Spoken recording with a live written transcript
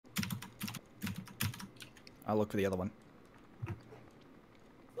I'll look for the other one.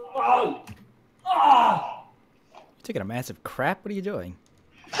 Oh! Oh! You're taking a massive crap? What are you doing?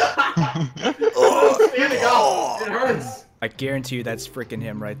 Oh, standing up. It hurts. I guarantee you that's freaking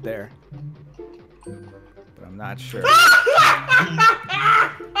him right there. But I'm not sure.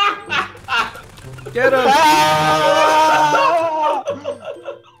 Get him!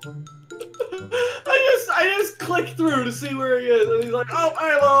 I just clicked through to see where he is, and he's like, "Oh,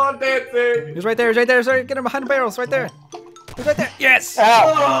 hello, I'm dancing." He's right there. He's right there. Sorry, get him behind the barrels. Right there. He's right there. Yes.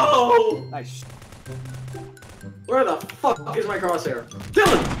 Oh! Nice. Where the fuck is my crosshair?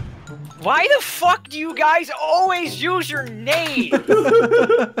 Dillon! Why the fuck do you guys always use your name?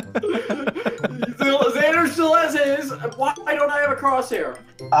 Zander still has his. Why don't I have a crosshair?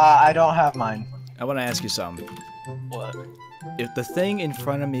 I don't have mine. I want to ask you something. What? If the thing in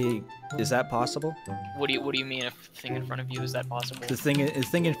front of me, is that possible? What do you mean if the thing in front of you is that possible? The thing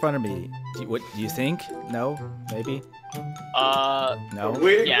in front of me. What do you think? No? Maybe? No.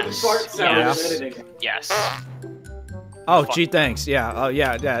 Yes. Yes. Oh, gee, thanks. Yeah. Oh,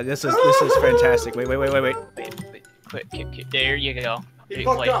 yeah. Yeah. This is fantastic. Wait. Wait. Quick. There you go. He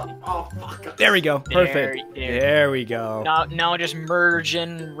fucked up. Oh fuck. There we go. Perfect. There we go. Now just merge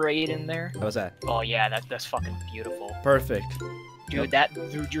in right in there. How was that? Oh yeah, that's fucking beautiful. Perfect. Dude,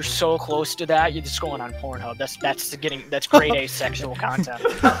 dude, you're so close to that. You're just going on Pornhub. That's grade A sexual content.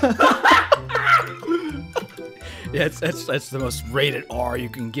 Yeah, that's the most rated R you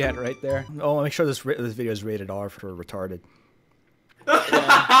can get right there. Oh, make sure this video is rated R for retarded.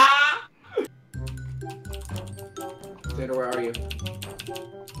 Zander, where are you?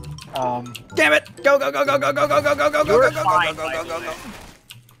 Damn it! Go!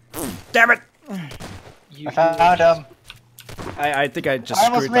 Damn it! I found him. I think I just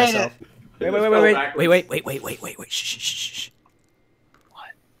screwed myself. Wait. Shh.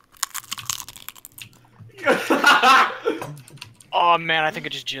 Oh man, I think I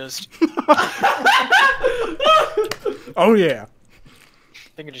just jizzed. Oh yeah.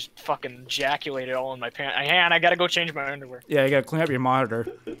 I think I just fucking ejaculated all in my pants. I gotta go change my underwear. Yeah, you gotta clean up your monitor.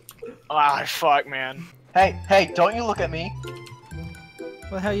 Ah, fuck, man. Hey, don't you look at me.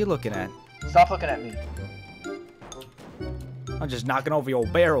 What the hell are you looking at? Stop looking at me. I'm just knocking over your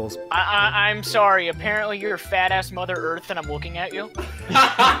barrels. I'm sorry. Apparently you're fat ass Mother Earth and I'm looking at you.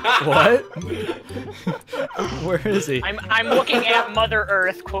 What? Where is he? I'm looking at Mother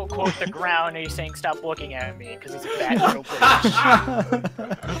Earth, quote the ground, and he's saying stop looking at me because he's a fat little bitch.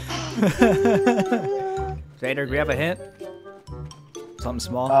 Zander, do we have a hint? Something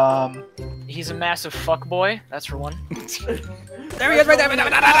small? He's a massive fuckboy. That's for one. There he is, right there! I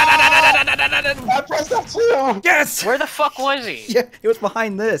pressed that too! Yes! Where the fuck was he? Yeah, he was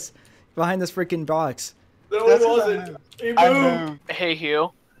behind this. Behind this freaking box. No, it wasn't. He moved. Hey,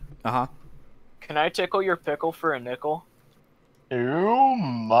 Hugh. Uh-huh. Can I tickle your pickle for a nickel? Oh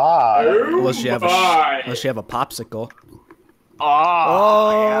my. Unless you have a popsicle. Oh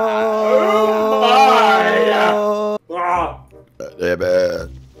my.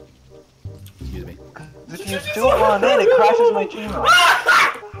 Excuse me. If you still run in, it crashes my channel.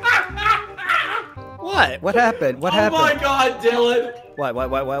 What? What happened? What happened? Oh my god, Dillon! What?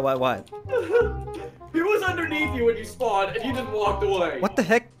 He was underneath you when you spawned, and you just walked away. What the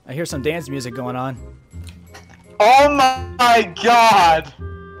heck? I hear some dance music going on. Oh my god!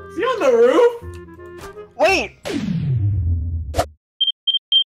 Is he on the roof? Wait!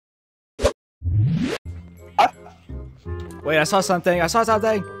 Wait, I saw something.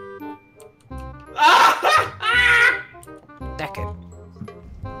 Second.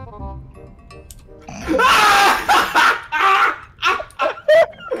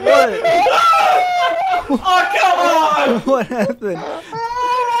 What? Oh, come on! What happened?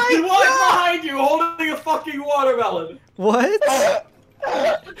 He walked behind you holding a fucking watermelon. What?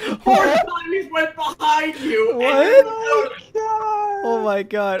 Four times went behind you. What? And Oh my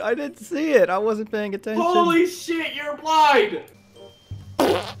god, I didn't see it. I wasn't paying attention. holy shit, you're blind!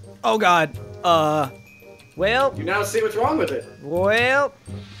 Oh god. Well. You now see what's wrong with it. Well,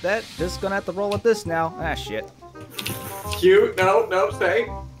 just gonna have to roll with this now. Ah, shit. Cute. No, stay.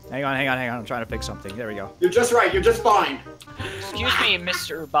 Hang on. I'm trying to fix something. There we go. You're just right. You're just fine. Excuse me,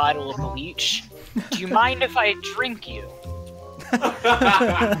 Mr. Bottle of Bleach. Do you mind if I drink you?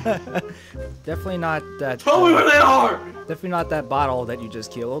 Definitely not that. Tell me where they are. Definitely not that bottle that you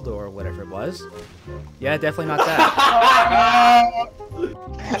just killed or whatever it was. Yeah, definitely not that.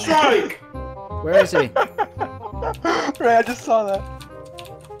 Strike. Where is he? Ray, I just saw that.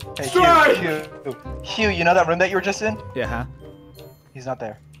 Hey, Strike! Hugh, you know that room that you were just in? Yeah, huh? He's not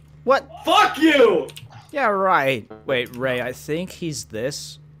there. What? Fuck you! Yeah, right. Wait, Ray, I think he's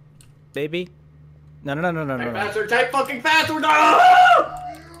this. Baby? No, no, no, no, no, no, no. Faster, type fucking faster! No!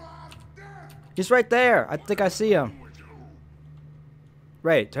 He's right there. I think I see him.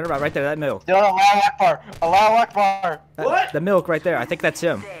 Right, turn around, right there, that milk. Dillon, Allahu Akbar. Allahu Akbar. What? The milk right there. I think that's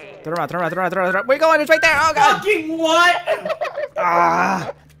him. Turn around, turn around, turn around, turn around. Where you going? It's right there. Oh god. Fucking what?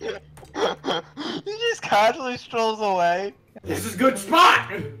 Ah. He just casually strolls away. This is a good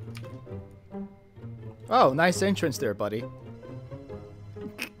spot! Oh, nice entrance there, buddy.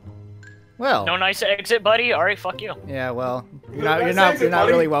 Well. No nice exit, buddy. All right, fuck you. Yeah, well, you're Nice not exit,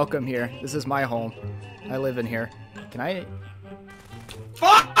 buddy. really welcome here. This is my home. I live in here. Can I?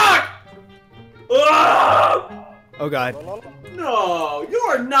 Fuck! Ah! Oh god. No,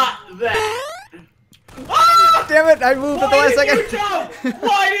 you're not that. Ah! Damn it! I moved at the Why last did you second. jump?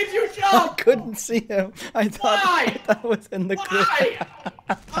 Why did you I jump? couldn't see him. I thought Why? I was in the clear. Why?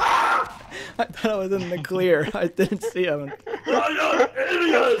 Ah! I thought I was in the clear. I didn't see him.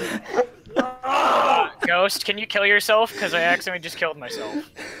 Ah! Ghost, can you kill yourself? Because I accidentally just killed myself.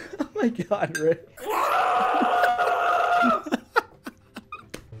 Oh my god, Rick.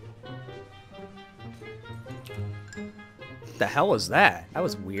 The hell was that? That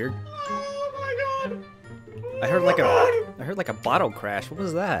was weird. Oh my god! I heard like a bottle crash. What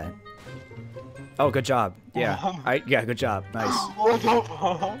was that? Oh, good job. Yeah. Yeah, good job. Nice. What the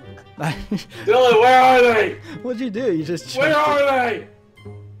fuck? Dillon, where are they? What'd you do? You just Where jumped are they?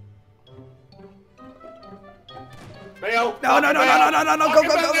 Fail. No, no, no, no, no, no, no, go, go,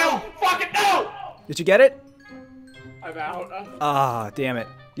 go, go. Fucking no! Did you get it? I'm out. Ah, damn it.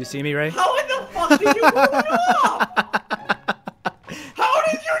 You see me, Ray? How in the fuck did you pull it off? How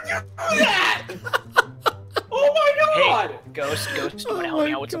did you do that? Oh my god! Hey, Ghost, you Oh wanna help me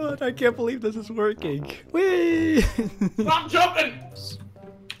my out with some? god, I can't believe this is working. Whee! Stop jumping!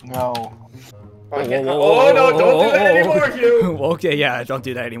 No. Oh no, don't do that anymore, Hugh! Okay, yeah, don't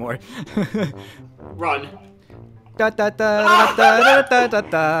do that anymore. Run. Da, da, da, da, da, da, da,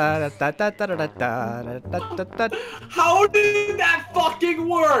 da, da, da, da, da, da, da, da. How did that fucking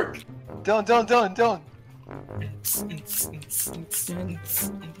work? Don't.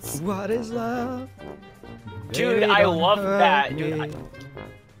 What is love? Dude, Baby, I don't love hurt that. me. Dude,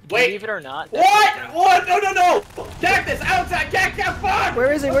 Wait. believe it or not. What? What? No, no, no! Cactus outside! Cactus, fuck!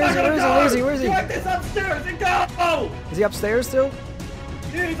 Where is he? Where is he? Where is he? Where is he? Where is he? Cactus upstairs and go! Is he upstairs still?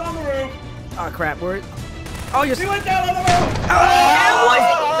 Yeah, he's on the roof. Oh crap, where? Oh, you're. He went down on the roof!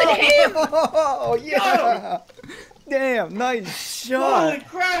 Oh, yeah! Damn, nice Holy shot!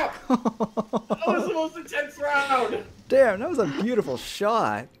 crap! That was the most intense round! Damn, that was a beautiful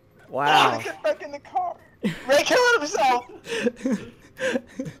shot. Oh, Wow. get back in the car. Ray killing himself.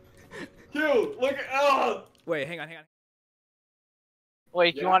 Dude, look at. Oh! Wait, hang on, hang on.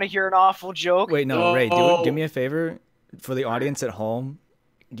 Wait, you Yeah. want to hear an awful joke? Wait, no, Ray, No. do me a favor. For the audience at home,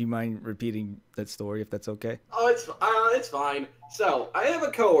 do you mind repeating that story if that's okay? Oh, it's fine. So, I have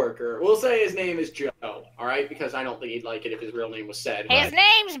a coworker. We'll say his name is Joe, alright? Because I don't think he'd like it if his real name was said. His but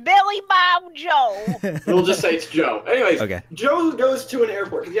name's Billy Bob Joe. We'll just say it's Joe. Anyways, Okay. Joe goes to an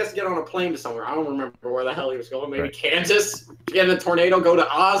airport because he has to get on a plane to somewhere. I don't remember where the hell he was going. Maybe Right. Kansas? To get in a tornado, go to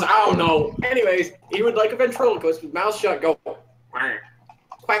Oz? I don't know. Anyways, he would like a ventriloquist with mouth shut, go quack,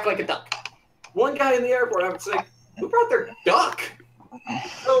 quack like a duck. One guy in the airport, I would say, who brought their duck?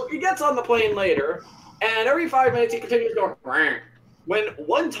 So he gets on the plane later, and every 5 minutes he continues going quack. When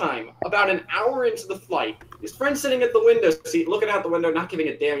one time, about an hour into the flight, his friend's sitting at the window seat, looking out the window, not giving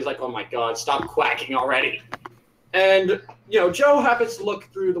a damn. He's like, oh my god, stop quacking already. And, you know, Joe happens to look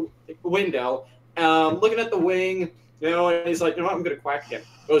through the window, looking at the wing, you know, and he's like, you know what, I'm going to quack again.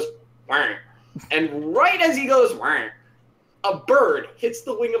 Goes, wah. And right as he goes, wah, a bird hits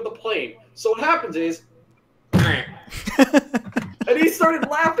the wing of the plane. So what happens is, wah. And he started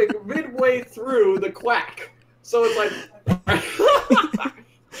laughing midway through the quack. So it's like,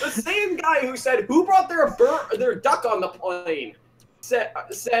 the same guy who said, who brought their duck on the plane?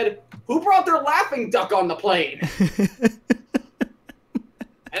 Said, who brought their laughing duck on the plane?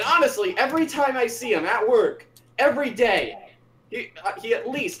 And honestly, every time I see him at work, every day, he at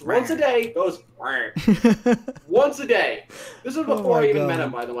least once a day goes, once a day. This is before my I even God. met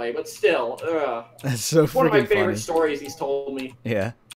him, by the way, but still, That's so one of my freaking favorite funny. stories he's told me. Yeah.